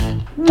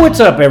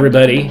What's up,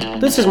 everybody?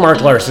 This is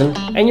Mark Larson,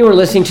 and you are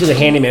listening to the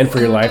Handyman for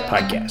Your Life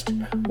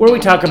podcast, where we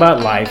talk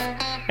about life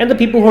and the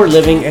people who are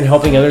living and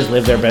helping others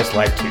live their best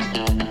life too.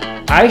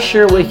 I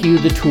share with you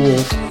the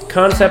tools,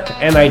 concepts,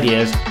 and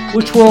ideas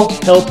which will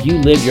help you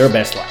live your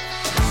best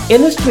life.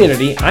 In this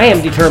community, I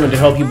am determined to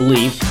help you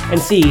believe and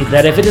see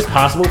that if it is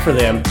possible for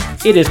them,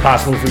 it is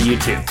possible for you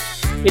too.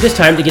 It is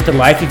time to get the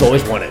life you've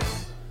always wanted.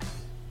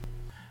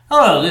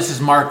 Hello, this is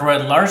Mark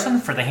Rudd Larson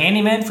for the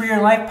Handyman for Your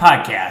Life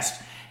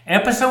podcast,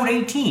 episode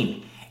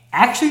 18.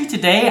 Actually,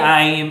 today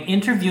I am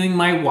interviewing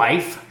my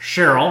wife,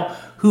 Cheryl,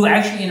 who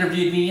actually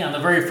interviewed me on the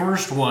very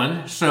first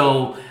one.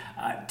 So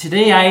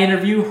today I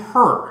interview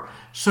her.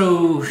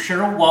 So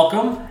Cheryl,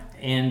 welcome.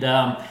 And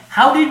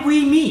how did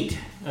we meet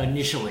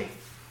initially?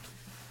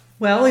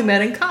 Well, we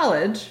met in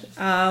college.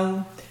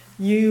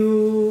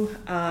 You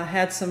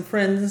had some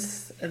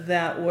friends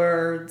that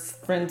were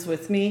friends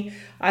with me.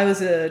 I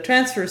was a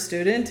transfer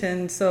student,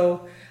 and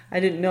so I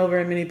didn't know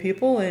very many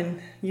people,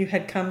 and you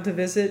had come to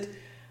visit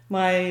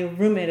my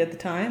roommate at the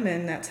time,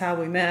 and that's how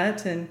we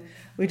met, and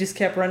we just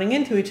kept running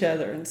into each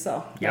other, and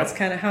so that's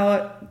kind of how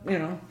it,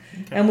 Okay.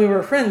 And we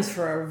were friends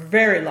for a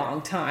very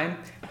long time.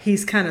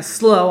 He's kind of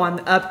slow on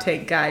the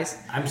uptake, guys.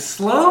 I'm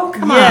slow?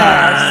 Come on.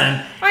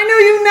 I knew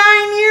you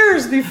 9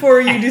 years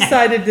before you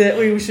decided that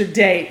we should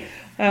date.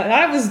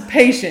 I was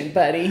patient,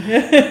 buddy.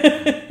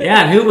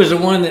 Yeah, and who was the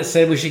one that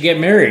said we should get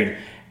married?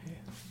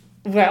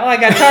 Well, I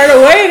got tired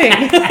of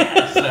waiting.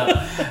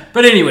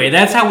 But anyway,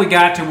 that's how we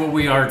got to where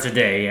we are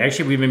today.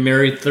 Actually, we've been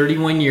married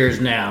 31 years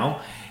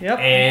now. Yep.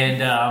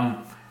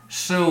 And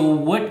so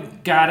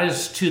what got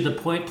us to the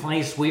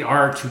place we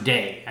are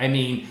today? I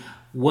mean,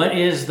 what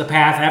is the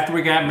path after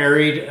we got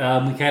married?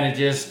 We kind of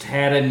just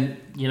had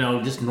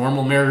just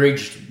normal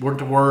marriage, went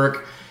to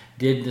work,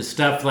 did the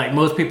stuff like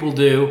most people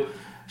do.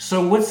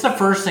 So what's the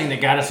first thing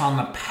that got us on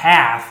the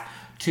path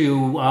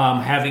to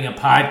having a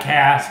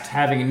podcast,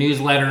 having a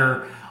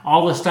newsletter,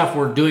 all the stuff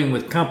we're doing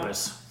with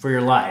Compass for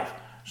Your Life?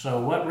 So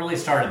what really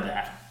started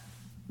that?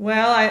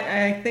 Well,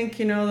 I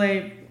think,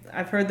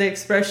 I've heard the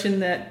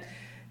expression that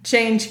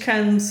change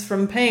comes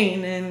from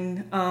pain.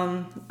 And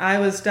I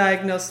was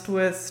diagnosed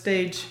with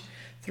stage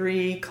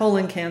 3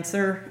 colon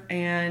cancer.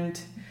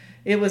 And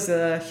it was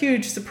a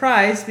huge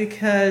surprise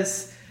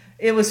because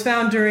it was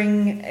found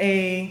during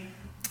a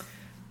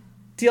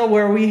deal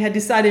where we had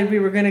decided we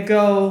were going to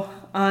go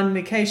on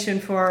vacation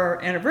for our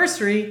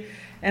anniversary,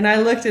 and I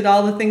looked at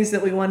all the things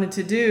that we wanted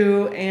to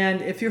do,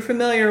 and if you're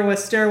familiar with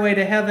Stairway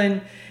to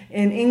Heaven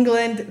in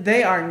England,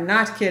 they are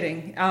not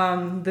kidding.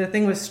 The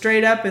thing was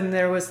straight up, and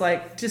there was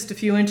like just a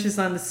few inches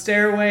on the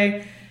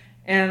stairway,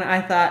 and I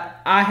thought,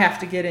 I have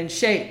to get in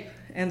shape.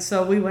 And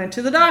so we went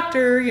to the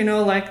doctor,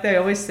 like they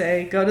always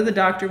say, go to the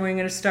doctor, we're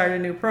going to start a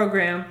new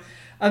program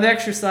of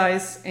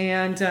exercise,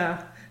 and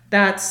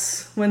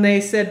that's when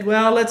they said,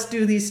 well, let's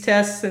do these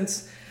tests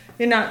since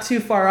you're not too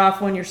far off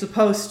when you're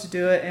supposed to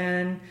do it.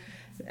 And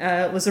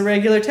it was a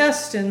regular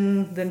test,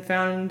 and then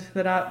found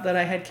that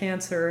I had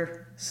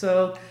cancer.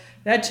 So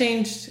that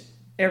changed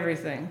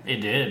everything. It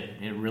did.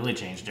 It really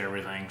changed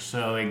everything.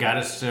 So it got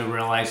us to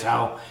realize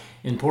how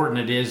important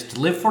it is to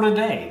live for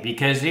today,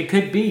 because it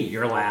could be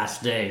your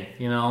last day.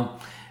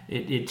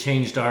 It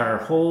changed our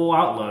whole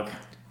outlook.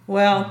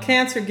 Well,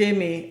 cancer gave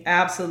me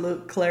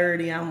absolute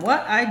clarity on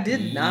what I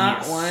did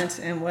not want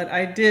and what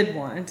I did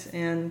want.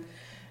 And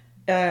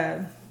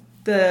the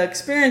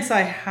experience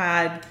I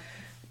had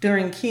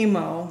during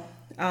chemo,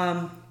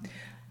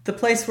 the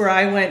place where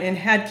I went and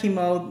had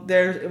chemo,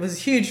 it was a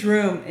huge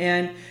room,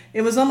 and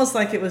it was almost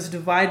like it was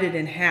divided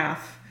in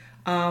half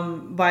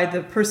by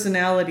the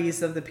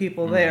personalities of the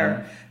people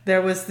there.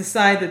 There was the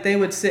side that they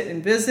would sit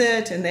and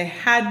visit, and they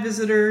had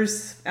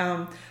visitors.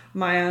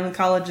 My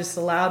oncologist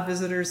allowed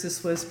visitors.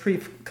 This was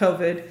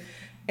pre-COVID,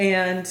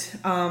 and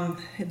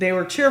they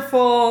were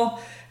cheerful,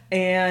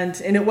 and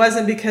it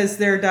wasn't because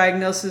their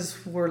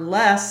diagnoses were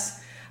less.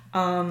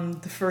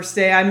 The first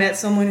day I met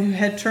someone who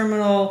had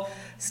terminal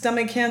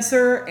stomach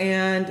cancer,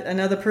 and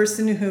another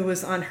person who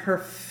was on her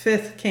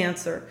 5th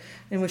cancer,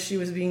 and she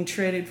was being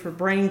treated for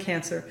brain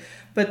cancer.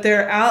 But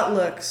their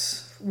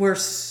outlooks were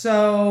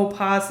so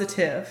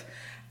positive.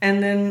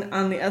 And then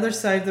on the other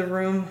side of the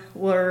room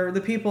were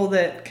the people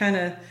that kind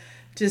of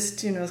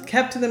just,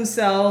 kept to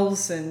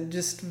themselves and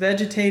just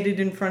vegetated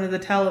in front of the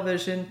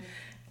television.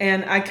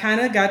 And I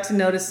kind of got to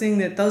noticing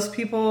that those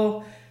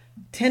people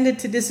tended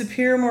to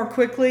disappear more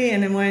quickly.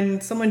 And then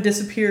when someone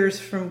disappears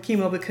from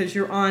chemo, because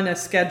you're on a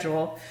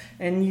schedule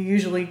and you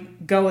usually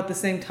go at the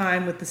same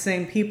time with the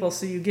same people,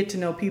 so you get to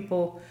know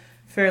people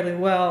fairly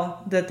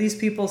well, that these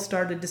people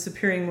started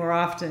disappearing more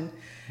often.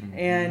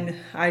 And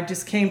I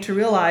just came to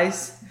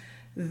realize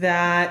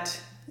that,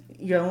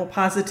 a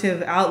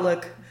positive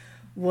outlook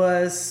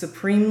was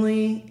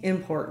supremely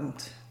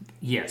important.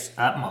 Yes,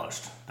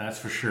 utmost. That's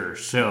for sure.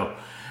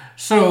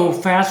 So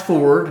fast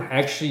forward,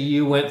 actually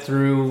you went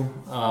through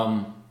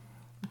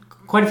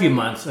quite a few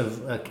months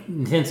of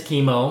intense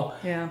chemo.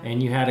 Yeah.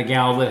 And you had a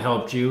gal that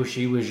helped you.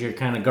 She was your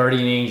kind of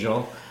guardian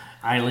angel,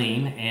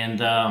 Eileen.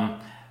 And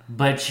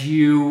but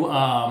you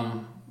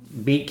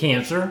beat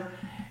cancer.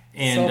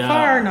 And, so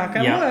far, knock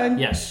on wood.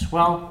 Yes.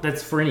 Well,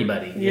 that's for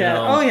anybody. Yeah. You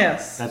know? Oh,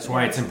 yes. That's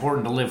why it's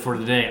important to live for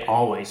today,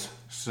 always.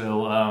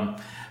 So,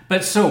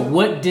 but so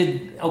what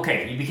did?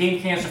 Okay, you became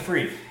cancer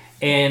free,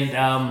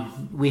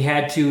 and we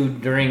had to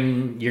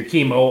during your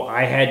chemo.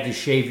 I had to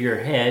shave your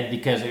head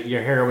because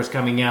your hair was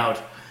coming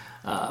out.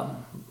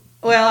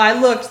 Well, I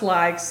looked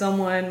like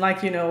someone,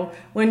 like,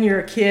 when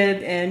you're a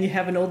kid and you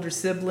have an older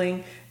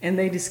sibling and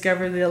they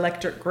discover the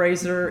electric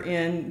razor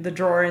in the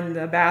drawer in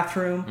the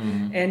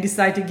bathroom and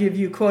decide to give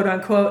you, quote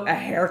unquote, a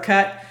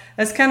haircut.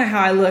 That's kind of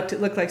how I looked.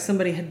 It looked like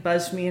somebody had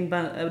buzzed me in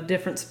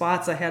different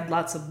spots. I had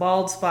lots of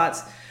bald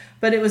spots,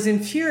 but it was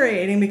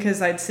infuriating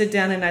because I'd sit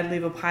down and I'd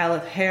leave a pile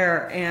of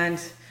hair,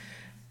 and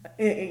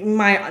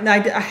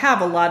I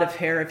have a lot of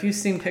hair. If you've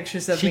seen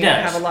pictures of me, I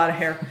have a lot of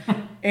hair.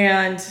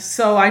 And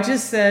so I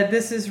just said,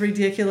 this is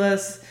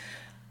ridiculous.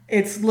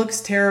 It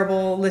looks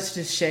terrible. Let's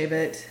just shave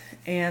it.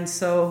 And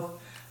so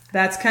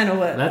that's kind of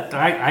what...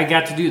 I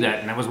got to do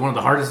that, and that was one of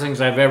the hardest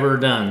things I've ever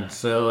done.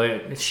 So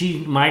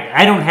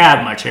I don't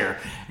have much hair,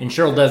 and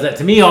Cheryl does that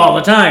to me all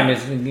the time,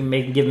 is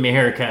giving me a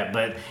haircut.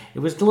 But it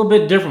was a little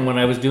bit different when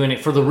I was doing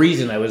it for the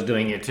reason I was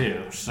doing it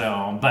too.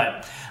 So,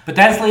 but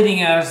that's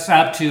leading us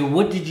up to,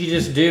 what did you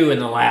just do in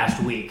the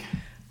last week?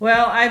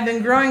 Well, I've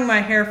been growing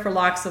my hair for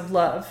Locks of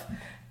Love.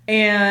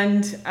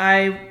 And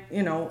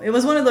it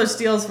was one of those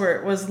deals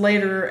where it was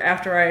later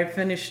after I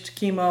finished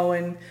chemo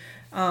and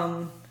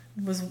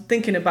was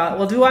thinking about,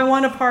 well, do I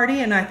want a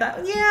party? And I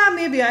thought, yeah,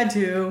 maybe I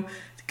do.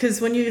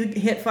 Because when you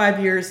hit 5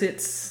 years,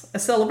 it's a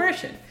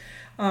celebration.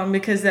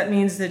 Because that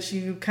means that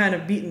you kind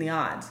of beaten the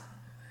odds.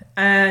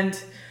 And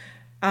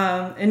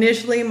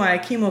initially my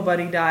chemo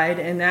buddy died,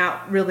 and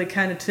that really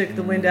kind of took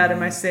the wind out of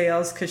my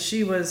sails, because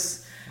she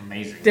was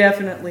amazing.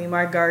 Definitely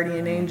my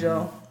guardian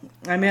angel.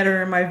 I met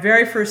her on my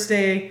very first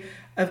day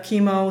of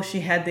chemo.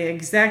 She had the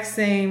exact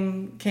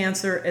same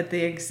cancer at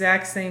the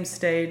exact same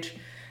stage.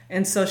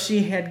 And so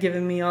she had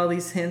given me all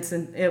these hints,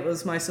 and it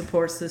was my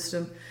support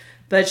system.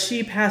 But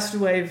she passed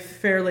away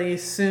fairly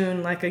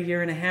soon, like a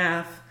year and a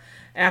half,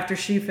 after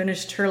she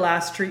finished her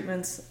last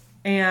treatments.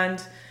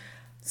 And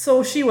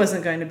so she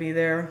wasn't going to be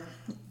there.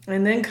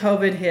 And then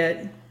COVID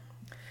hit.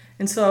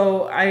 And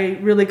so I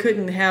really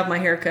couldn't have my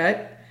hair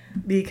cut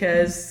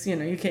because,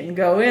 you couldn't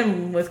go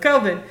in with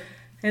COVID.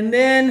 And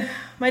then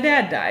my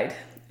dad died.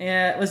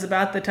 And it was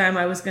about the time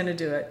I was going to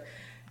do it.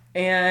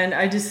 And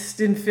I just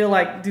didn't feel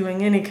like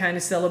doing any kind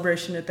of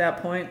celebration at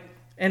that point.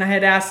 And I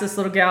had asked this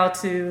little gal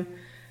to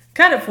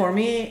cut it for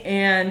me,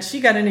 and she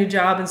got a new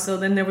job. And so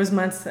then there was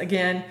months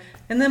again.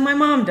 And then my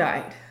mom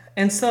died.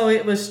 And so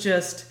it was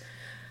just,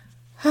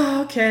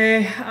 kind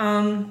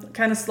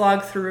of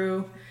slogged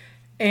through.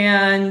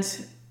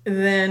 And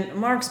then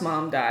Mark's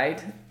mom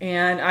died.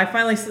 And I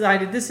finally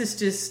decided, this is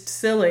just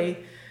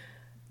silly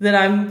that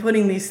I'm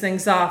putting these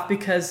things off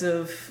because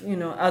of,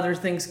 other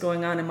things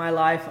going on in my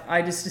life.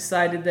 I just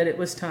decided that it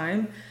was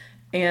time.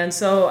 And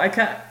so I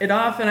cut it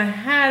off, and I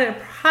had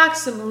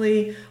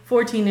approximately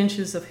 14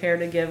 inches of hair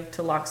to give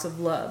to Locks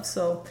of Love.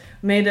 So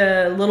made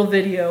a little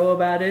video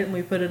about it, and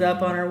we put it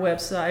up on our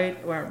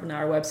website, or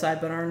not our website,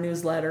 but our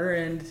newsletter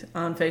and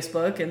on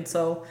Facebook. And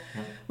so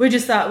we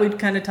just thought we'd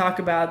kind of talk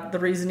about the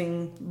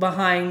reasoning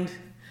behind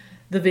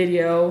the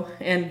video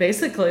and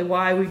basically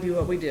why we do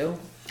what we do.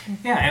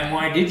 Yeah, and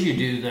why did you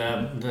do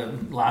the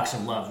Locks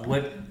of Love?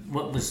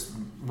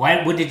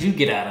 What did you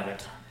get out of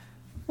it?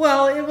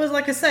 Well, it was,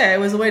 like I say, it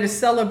was a way to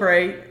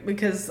celebrate,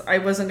 because I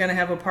wasn't going to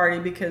have a party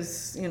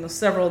because,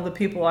 several of the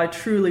people I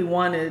truly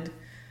wanted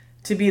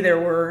to be there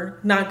were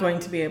not going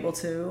to be able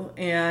to.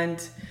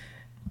 And,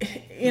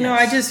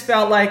 I just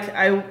felt like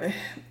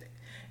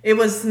it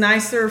was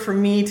nicer for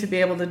me to be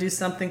able to do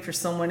something for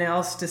someone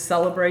else to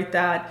celebrate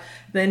that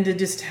than to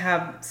just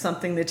have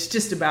something that's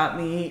just about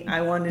me.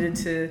 I wanted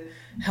to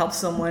help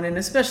someone, and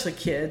especially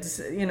kids.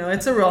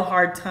 It's a real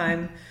hard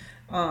time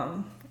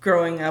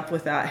growing up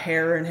without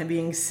hair and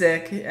being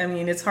sick. I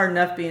mean, it's hard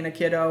enough being a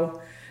kiddo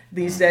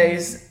these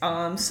days.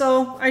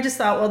 So I just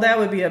thought, well, that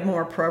would be a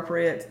more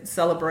appropriate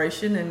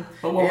celebration.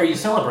 But what were you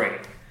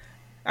celebrating?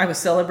 I was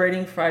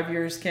celebrating 5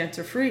 years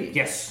cancer-free.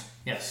 Yes.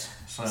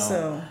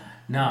 So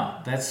no,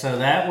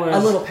 that was a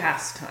little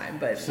past time,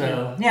 but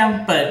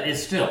but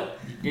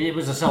it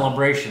was a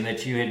celebration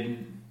that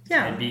you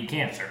had beat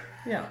cancer.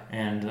 Yeah,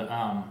 and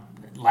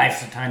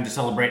life's a time to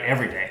celebrate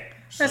every day.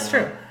 That's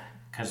true.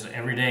 Because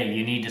every day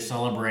you need to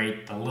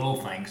celebrate the little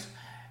things,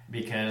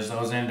 because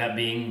those end up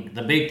being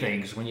the big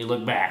things when you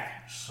look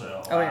back.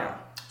 So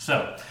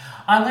so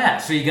on that,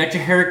 so you got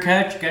your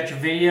haircut, you got your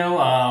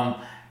video.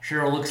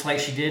 Cheryl looks like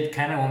she did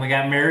kind of when we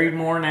got married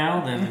more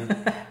now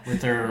than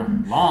with her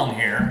long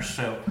hair.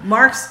 So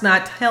Mark's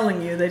not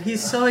telling you that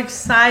he's so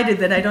excited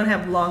that I don't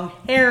have long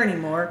hair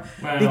anymore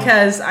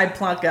because I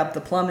plug up the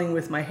plumbing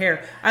with my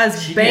hair. I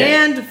was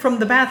banned from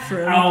the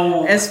bathroom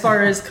as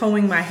far as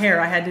combing my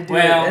hair. I had to do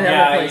it in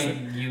other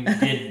places. You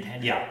did,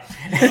 yeah.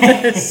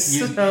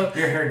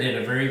 Your hair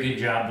did a very good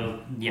job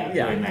of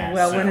doing that.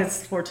 Well, when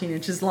it's 14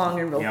 inches long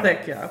and real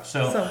thick,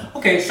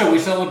 So we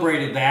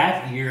celebrated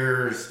that.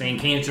 You're staying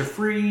cancer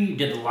free. You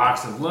did the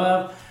Locks of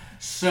Love.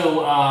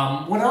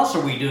 So, what else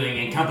are we doing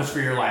in Compass for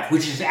Your Life,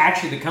 which is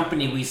actually the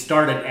company we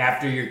started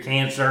after your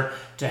cancer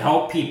to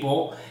help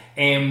people,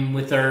 and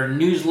with our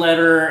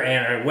newsletter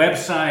and our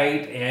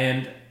website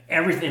and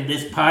everything,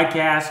 this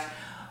podcast.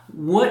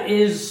 What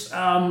is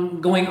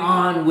going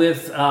on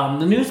with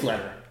the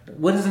newsletter?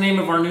 What is the name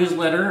of our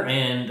newsletter?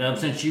 And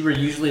since you were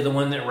usually the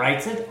one that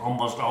writes it,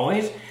 almost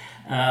always,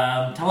 tell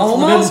us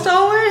almost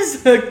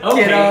always?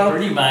 Okay,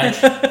 pretty much.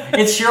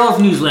 It's Cheryl's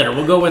newsletter.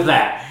 We'll go with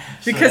that.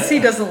 Because he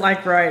doesn't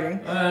like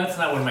writing. That's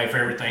not one of my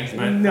favorite things,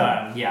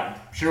 but yeah,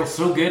 Cheryl's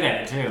so good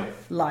at it too.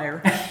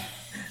 Liar.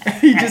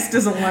 He just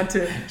doesn't want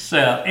to.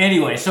 So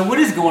anyway, so what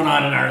is going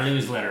on in our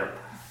newsletter?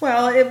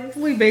 Well,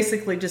 we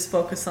basically just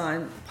focus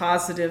on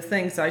positive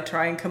things. I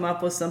try and come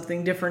up with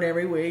something different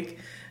every week,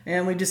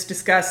 and we just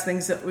discuss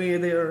things that we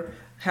either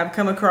have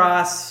come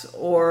across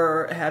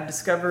or have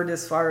discovered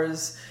as far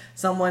as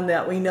someone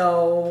that we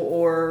know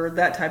or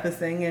that type of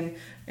thing.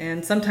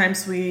 And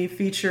sometimes we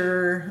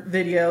feature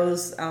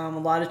videos. A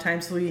lot of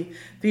times we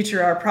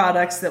feature our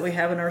products that we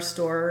have in our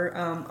store.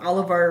 All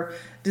of our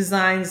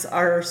designs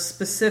are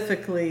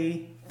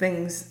specifically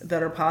things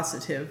that are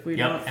positive.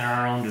 And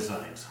our own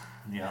designs.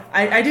 Yeah.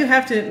 I do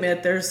have to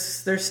admit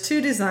there's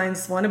two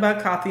designs, one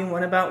about coffee and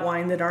one about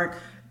wine, that aren't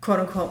quote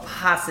unquote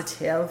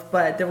positive,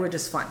 but they were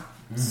just fun.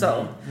 Mm-hmm.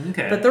 So,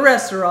 okay. But the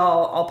rest are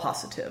all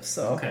positive.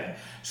 So okay.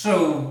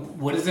 So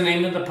what is the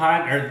name of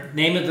the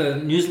name of the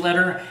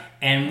newsletter,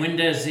 and when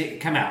does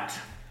it come out?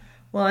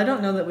 Well, I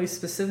don't know that we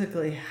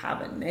specifically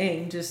have a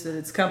name, just that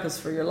it's Compass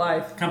for Your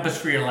Life. Compass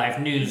for Your Life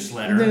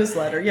newsletter.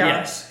 Newsletter, yeah.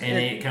 Yes, and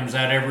it comes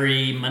out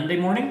every Monday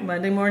morning?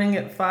 Monday morning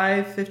at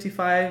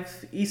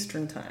 5:55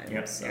 Eastern Time.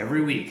 Yep, so.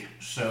 Every week.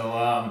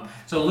 So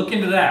so look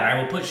into that.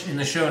 I will put in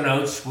the show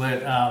notes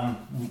what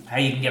how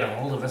you can get a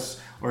hold of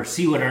us or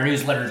see what our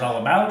newsletter is all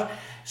about.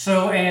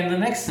 So, and the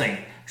next thing.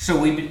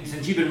 So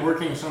since you've been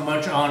working so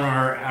much on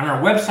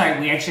our website,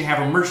 we actually have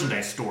a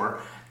merchandise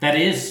store that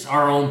is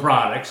our own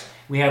products.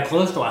 We have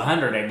close to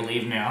 100, I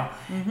believe, now.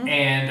 Mm-hmm.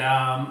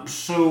 And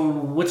so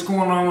what's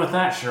going on with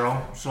that,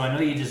 Cheryl? So I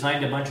know you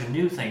designed a bunch of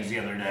new things the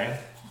other day.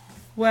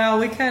 Well,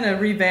 we kind of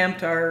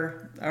revamped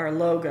our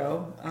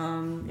logo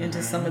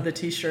into some of the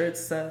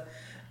T-shirts,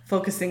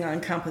 focusing on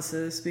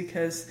compasses,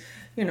 because,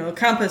 you know, a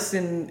compass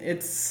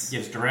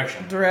gives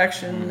direction.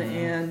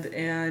 Mm-hmm.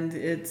 and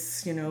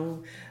it's, you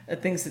know,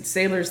 things that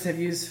sailors have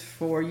used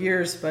for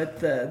years, but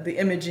the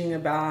imaging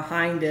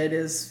behind it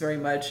is very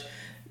much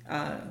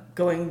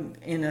going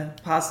in a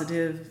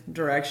positive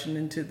direction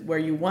into where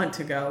you want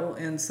to go.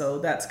 And so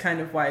that's kind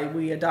of why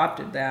we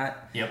adopted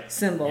that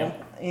symbol.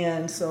 Yep.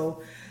 And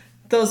so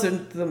those are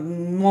the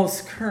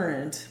most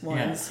current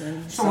ones. Yeah.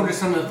 And so what are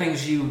some of the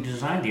things you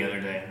designed the other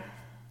day?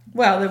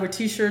 Well, there were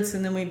T-shirts,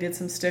 and then we did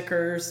some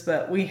stickers,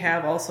 but we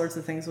have all sorts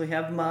of things. We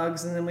have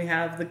mugs, and then we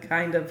have the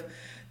kind of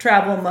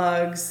travel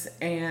mugs,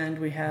 and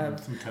we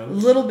have a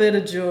little bit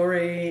of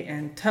jewelry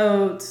and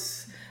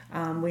totes.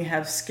 We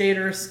have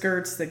skater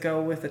skirts that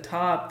go with the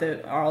top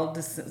that are all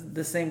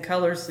the same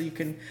color, so you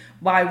can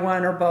buy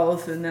one or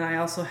both. And then I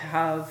also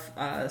have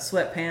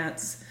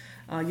sweatpants,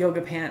 yoga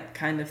pant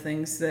kind of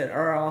things that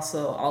are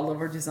also all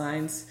over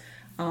designs.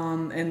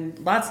 And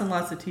lots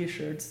of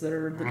T-shirts that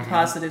are the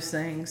positive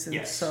sayings. And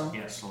yes,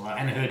 a lot.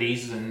 And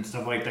hoodies and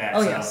stuff like that.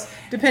 Oh, so. Yes.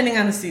 Depending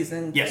on the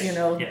season. Yes, you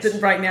know,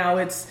 right now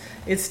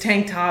it's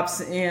tank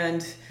tops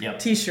and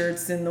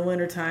T-shirts. In the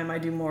wintertime, I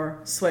do more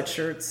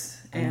sweatshirts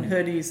and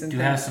hoodies and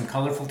things. Have some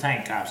colorful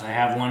tank tops. I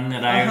have one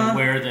that I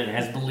wear that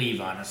has Believe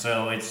on it.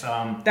 So it's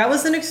that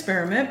was an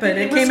experiment, but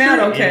it came out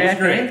okay. It was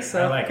great.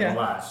 So, I like it a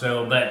lot.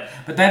 So, but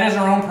that is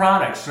our own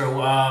product.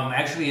 So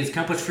actually, it's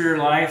Compass for Your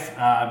Life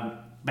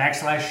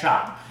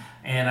 /shop,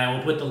 and I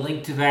will put the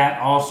link to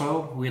that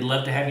also. We'd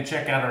love to have you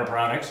check out our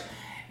products.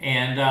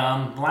 And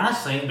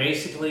last thing,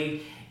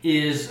 basically,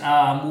 is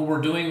what we're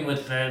doing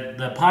with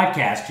the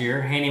podcast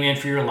here, Handyman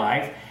for Your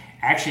Life.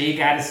 Actually, it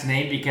got its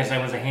name because I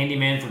was a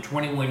handyman for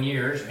 21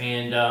 years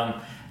and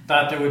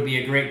thought there would be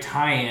a great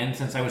tie-in,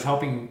 since I was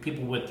helping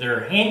people with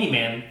their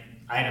handyman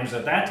items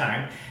at that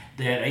time,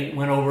 that I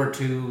went over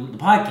to the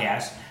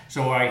podcast.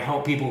 So I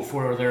help people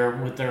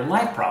with their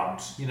life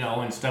problems, you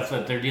know, and stuff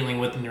that they're dealing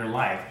with in their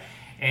life.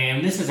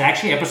 And this is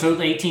actually episode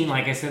 18,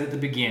 like I said at the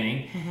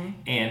beginning. Mm-hmm.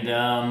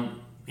 And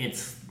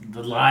it's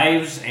the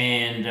lives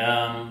and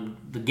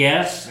the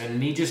guests and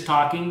me just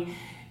talking,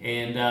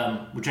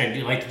 and which I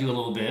do like to do a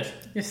little bit.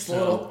 Just a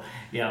little.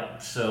 Yeah.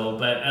 So,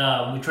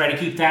 but we try to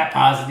keep that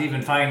positive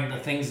and find the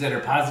things that are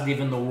positive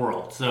in the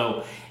world.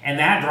 So, and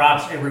that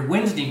drops every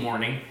Wednesday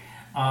morning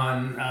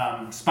on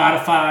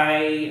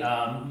Spotify,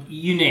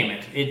 you name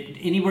it.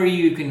 Anywhere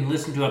you can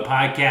listen to a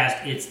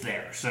podcast, it's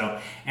there. So,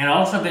 and I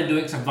also been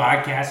doing some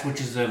podcasts, which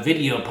is a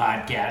video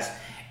podcast,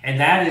 and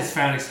that is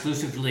found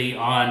exclusively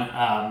on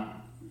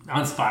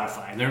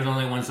Spotify. They're the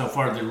only one so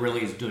far that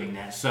really is doing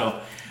that.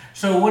 So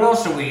what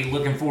else are we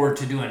looking forward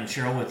to doing,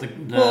 Cheryl, with the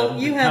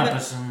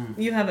compass?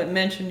 You haven't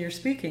mentioned your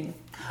speaking.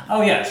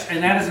 Oh, yes.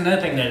 And that is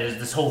another thing that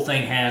this whole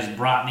thing has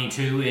brought me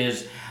to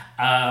is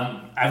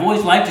I've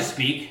always liked to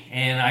speak,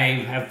 and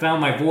I have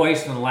found my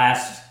voice in the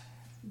last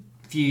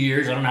few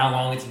years. I don't know how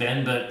long it's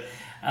been, but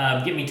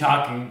get me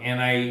talking,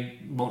 and I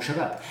won't shut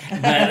up.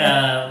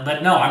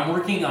 But no, I'm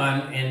working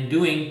on and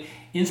doing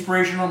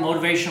inspirational,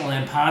 motivational,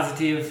 and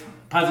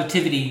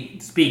positivity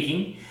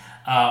speaking.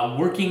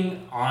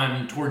 Working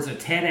on towards a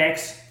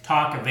TEDx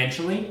talk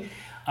eventually.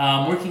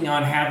 Working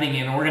on having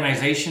an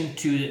organization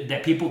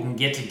that people can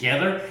get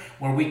together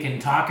where we can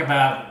talk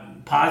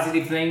about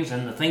positive things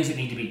and the things that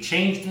need to be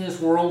changed in this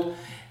world,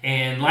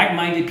 and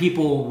like-minded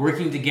people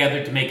working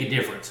together to make a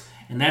difference.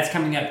 And that's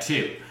coming up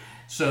too.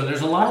 So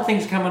there's a lot of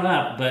things coming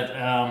up, but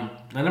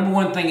the number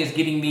one thing is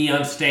getting me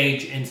on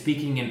stage and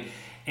speaking,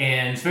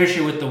 and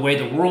especially with the way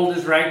the world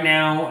is right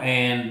now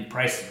and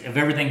price of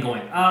everything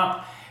going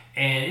up,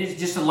 and it's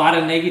just a lot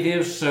of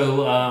negatives.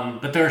 So,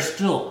 but there are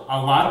still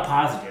a lot of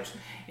positives,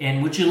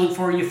 and what you look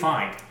for, you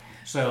find.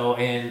 So,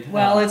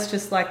 it's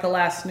just like the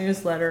last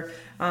newsletter.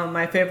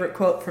 My favorite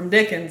quote from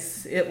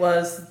Dickens: "It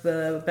was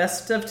the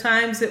best of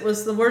times, it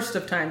was the worst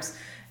of times."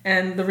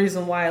 And the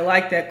reason why I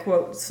like that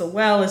quote so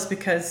well is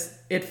because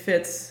it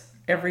fits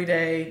every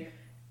day,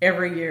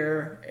 every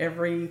year,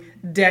 every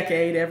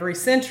decade, every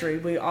century.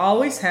 We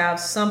always have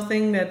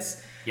something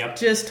that's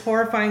just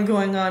horrifying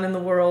going on in the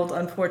world,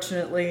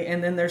 unfortunately,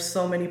 and then there's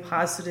so many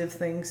positive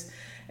things.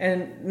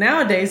 And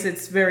nowadays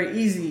it's very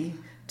easy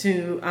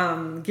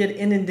to get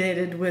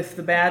inundated with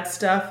the bad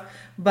stuff,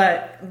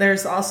 but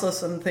there's also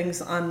some things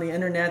on the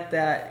internet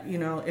that,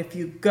 if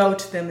you go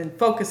to them and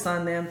focus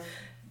on them,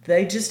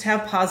 they just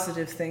have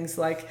positive things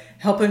like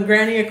helping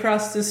Granny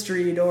across the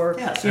street, or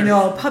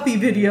puppy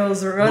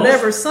videos or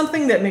whatever,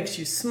 something that makes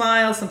you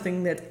smile,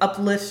 something that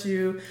uplifts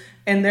you.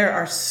 And there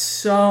are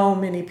so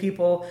many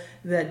people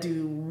that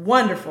do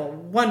wonderful,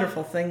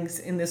 wonderful things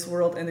in this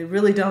world, and they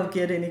really don't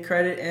get any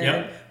credit.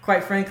 And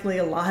quite frankly,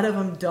 a lot of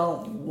them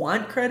don't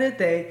want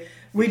credit.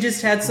 We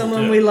just had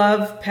someone we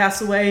love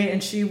pass away,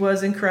 and she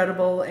was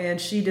incredible, and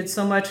she did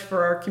so much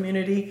for our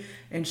community,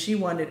 and she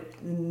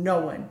wanted no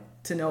one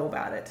to know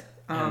about it.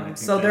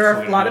 So there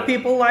are a lot of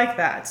people like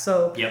that.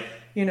 So,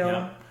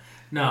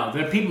 No,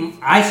 the people.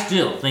 I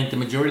still think the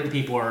majority of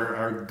the people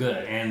are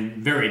good and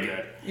very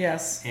good.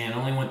 Yes. And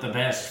only want the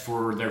best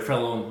for their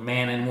fellow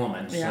man and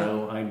woman. Yeah.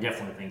 So I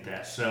definitely think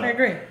that. So I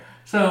agree.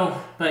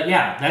 So, but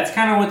yeah, that's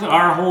kind of what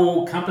our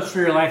whole Compass for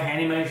Your Life,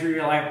 Handyman for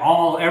Your Life,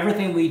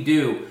 everything we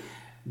do.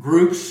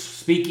 Groups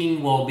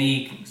speaking will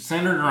be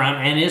centered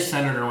around, and is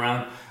centered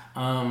around,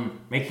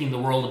 making the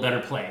world a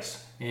better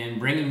place and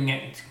bringing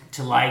it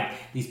to light,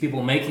 these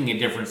people making a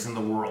difference in the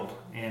world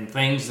and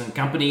things and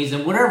companies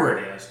and whatever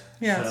it is.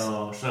 Yes.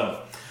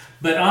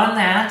 But on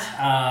that,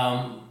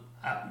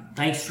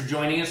 thanks for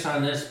joining us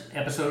on this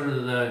episode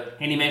of the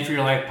Handyman for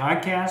Your Life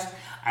podcast.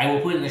 I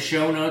will put in the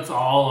show notes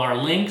all our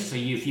links, so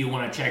if you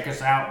want to check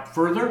us out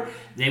further,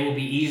 they will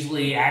be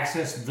easily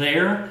accessed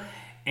there.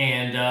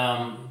 And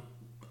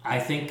I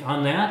think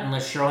on that,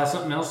 unless Cheryl has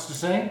something else to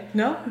say.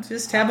 No,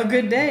 just have a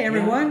good day,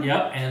 everyone.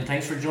 Yep, and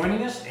thanks for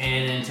joining us.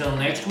 And until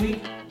next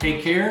week,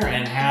 take care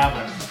and have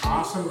an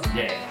awesome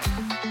day.